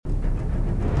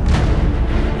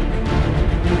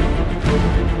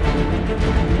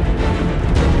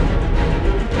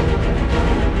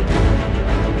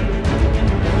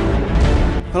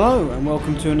Hello and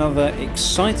welcome to another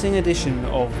exciting edition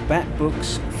of Bat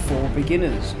Books for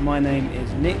Beginners. My name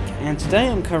is Nick and today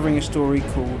I'm covering a story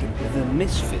called The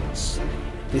Misfits.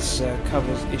 This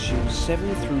covers issues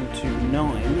 7 through to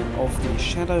 9 of the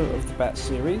Shadow of the Bat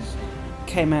series. It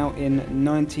came out in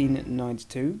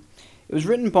 1992. It was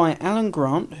written by Alan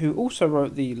Grant, who also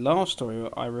wrote the last story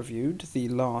I reviewed, The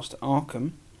Last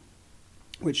Arkham,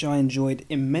 which I enjoyed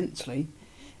immensely.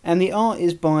 And the art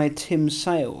is by Tim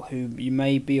Sale, who you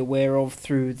may be aware of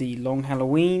through The Long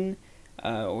Halloween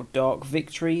or Dark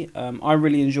Victory. I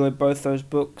really enjoyed both those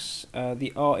books.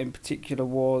 The art in particular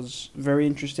was very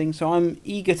interesting, so I'm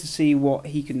eager to see what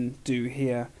he can do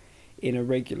here in a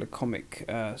regular comic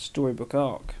storybook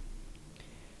arc.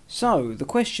 So, the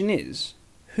question is,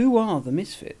 who are the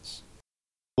Misfits?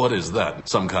 What is that?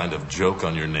 Some kind of joke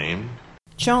on your name?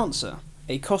 Chancer,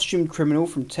 a costumed criminal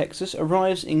from Texas,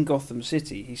 arrives in Gotham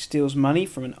City. He steals money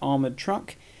from an armoured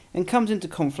truck and comes into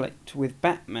conflict with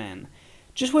Batman.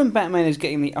 Just when Batman is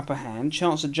getting the upper hand,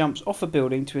 Chancer jumps off a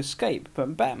building to escape,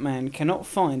 but Batman cannot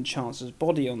find Chancer's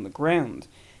body on the ground.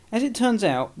 As it turns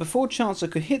out, before Chancer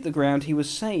could hit the ground, he was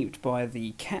saved by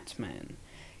the Catman.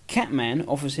 Catman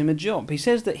offers him a job. He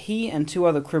says that he and two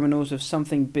other criminals have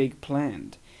something big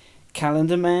planned.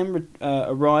 Calendar Man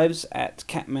arrives at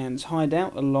Catman's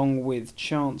hideout along with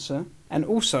Chancer, and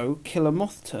also Killer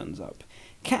Moth turns up.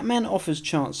 Catman offers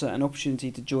Chancer an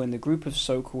opportunity to join the group of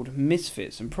so-called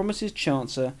Misfits and promises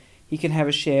Chancer he can have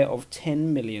a share of $10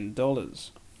 million.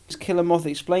 Killer Moth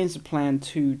explains the plan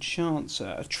to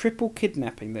Chancer, a triple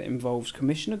kidnapping that involves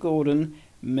Commissioner Gordon,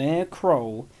 Mayor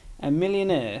Kroll, and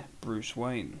millionaire Bruce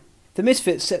Wayne. The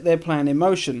Misfits set their plan in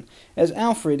motion. As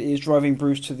Alfred is driving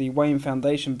Bruce to the Wayne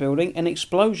Foundation building, an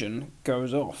explosion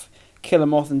goes off. Killer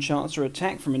Moth and Chancer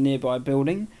attack from a nearby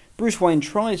building. Bruce Wayne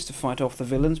tries to fight off the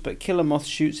villains, but Killer Moth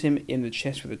shoots him in the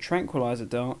chest with a tranquilizer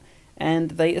dart,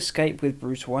 and they escape with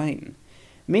Bruce Wayne.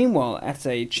 Meanwhile, at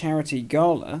a charity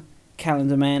gala,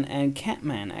 Calendar Man and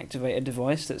Catman activate a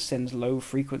device that sends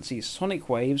low-frequency sonic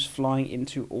waves flying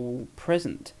into all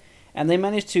present, and they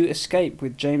manage to escape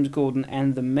with James Gordon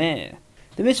and the Mayor.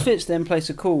 The Misfits then place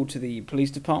a call to the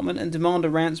police department and demand a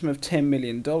ransom of $10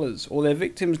 million, or their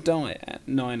victims die at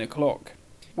 9 o'clock.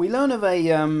 We learn of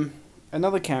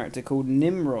another character called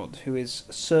Nimrod, who is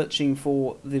searching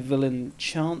for the villain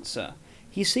Chancer.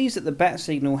 He sees that the bat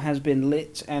signal has been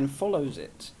lit and follows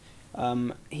it.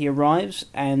 He arrives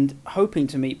and hoping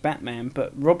to meet Batman,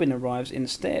 but Robin arrives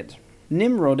instead.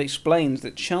 Nimrod explains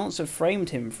that Chancer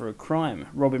framed him for a crime.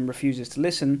 Robin refuses to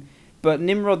listen, but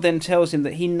Nimrod then tells him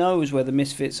that he knows where the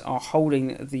Misfits are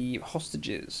holding the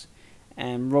hostages,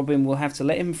 and Robin will have to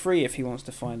let him free if he wants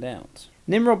to find out.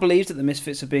 Nimrod believes that the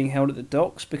Misfits are being held at the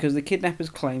docks because the kidnappers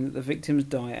claim that the victims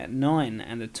die at 9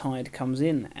 and the tide comes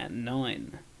in at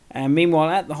 9. And meanwhile,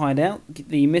 at the hideout,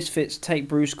 the Misfits take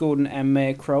Bruce Gordon and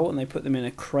Mayor Kroll and they put them in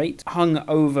a crate hung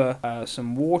over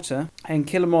some water. And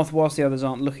Killer Moth, whilst the others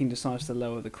aren't looking, decides to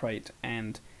lower the crate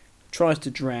and tries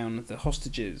to drown the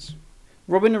hostages.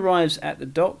 Robin arrives at the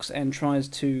docks and tries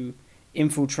to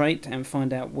infiltrate and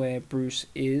find out where Bruce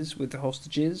is with the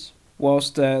hostages,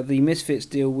 whilst the Misfits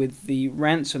deal with the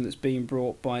ransom that's being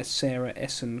brought by Sarah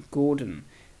Essen Gordon,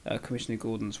 Commissioner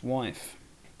Gordon's wife.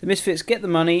 The Misfits get the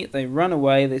money, they run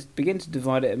away, they begin to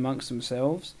divide it amongst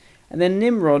themselves, and then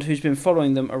Nimrod, who's been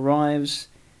following them, arrives,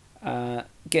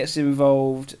 gets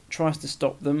involved, tries to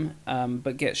stop them,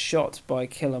 but gets shot by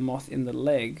Killer Moth in the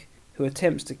leg, who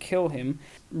attempts to kill him.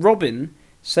 Robin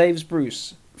saves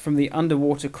Bruce from the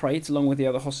underwater crate along with the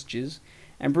other hostages,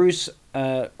 and Bruce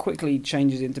quickly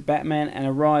changes into Batman and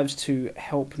arrives to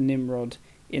help Nimrod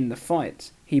in the fight.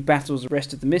 He battles the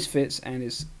rest of the Misfits and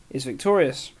is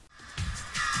victorious.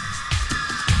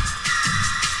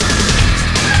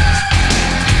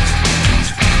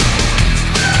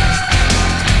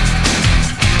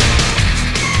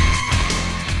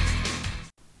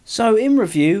 So, in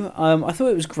review, I thought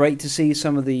it was great to see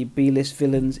some of the B-list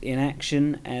villains in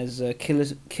action. As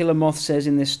Killer Moth says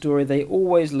in this story, they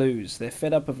always lose. They're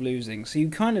fed up of losing. So you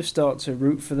kind of start to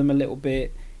root for them a little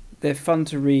bit. They're fun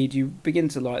to read. You begin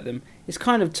to like them. It's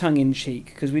kind of tongue-in-cheek,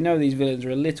 because we know these villains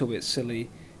are a little bit silly.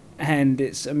 And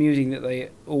it's amusing that they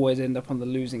always end up on the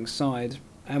losing side.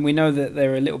 And we know that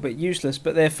they're a little bit useless,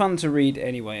 but they're fun to read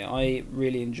anyway. I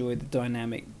really enjoyed the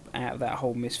dynamic out of that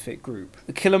whole Misfit group.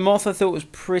 The Killer Moth I thought was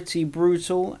pretty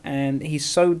brutal, and he's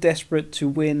so desperate to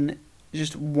win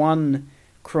just one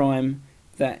crime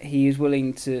that he is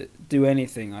willing to do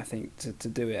anything, I think, to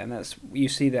do it, and that's, you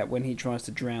see that when he tries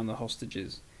to drown the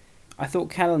hostages. I thought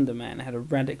Calendar Man had a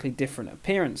radically different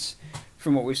appearance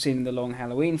from what we've seen in The Long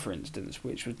Halloween, for instance,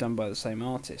 which was done by the same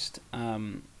artist.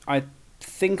 I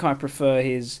think I prefer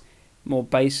his more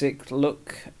basic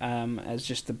look as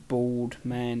just the bald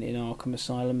man in Arkham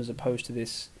Asylum, as opposed to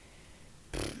this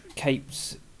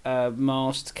caped,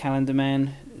 masked Calendar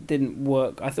Man. It didn't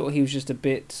work. I thought he was just a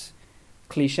bit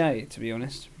cliche, to be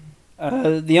honest.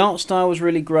 The art style was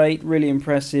really great, really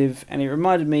impressive, and it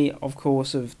reminded me, of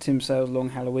course, of Tim Sale's Long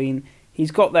Halloween.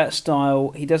 He's got that style.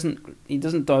 He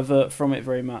doesn't divert from it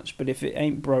very much, but if it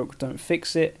ain't broke, don't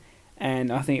fix it.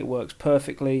 And I think it works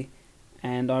perfectly,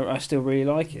 and I still really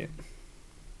like it.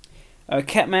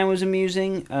 Catman was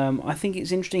amusing. I think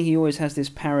it's interesting. He always has this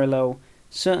parallel,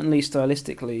 certainly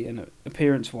stylistically and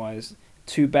appearance-wise,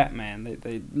 to Batman.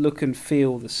 They look and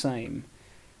feel the same.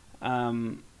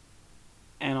 And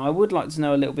I would like to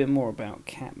know a little bit more about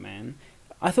Catman.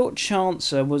 I thought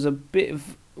Chancer was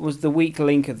was the weak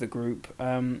link of the group.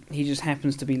 He just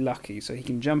happens to be lucky, so he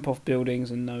can jump off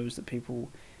buildings and knows that people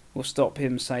will stop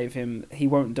him, save him. He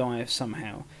won't die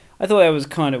somehow. I thought that was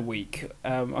kind of weak.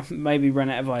 I maybe ran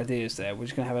out of ideas there. We're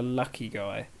just going to have a lucky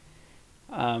guy.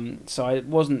 So I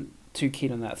wasn't too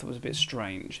keen on that. I thought it was a bit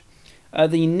strange.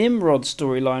 The Nimrod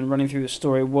storyline running through the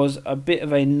story was a bit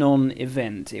of a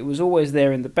non-event. It was always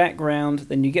there in the background,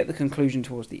 then you get the conclusion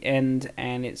towards the end,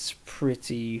 and it's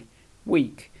pretty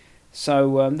weak.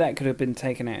 So that could have been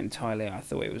taken out entirely. I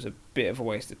thought it was a bit of a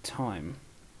waste of time.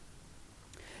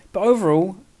 But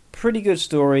overall, pretty good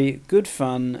story, good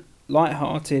fun,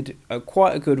 light-hearted,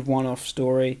 quite a good one-off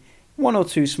story. One or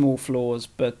two small flaws,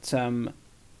 but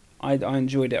I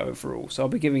enjoyed it overall. So I'll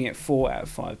be giving it 4 out of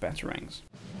 5 Batarangs.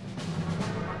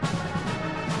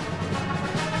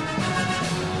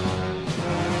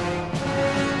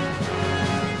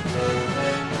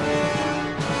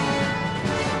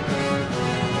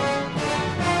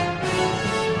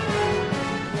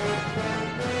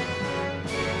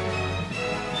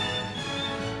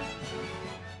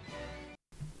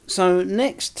 So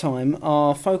next time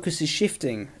our focus is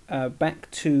shifting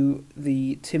back to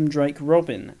the Tim Drake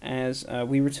Robin, as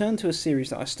we return to a series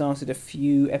that I started a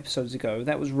few episodes ago.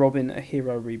 That was Robin, A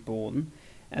Hero Reborn,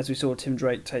 as we saw Tim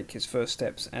Drake take his first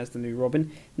steps as the new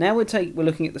Robin. Now we're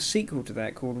looking at the sequel to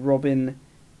that, called Robin,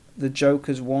 The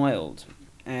Joker's Wild.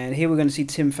 And here we're going to see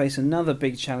Tim face another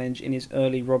big challenge in his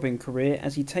early Robin career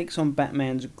as he takes on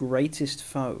Batman's greatest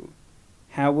foe.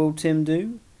 How will Tim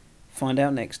do? Find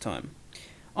out next time.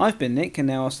 I've been Nick, and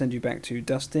now I'll send you back to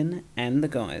Dustin and the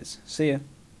guys. See ya.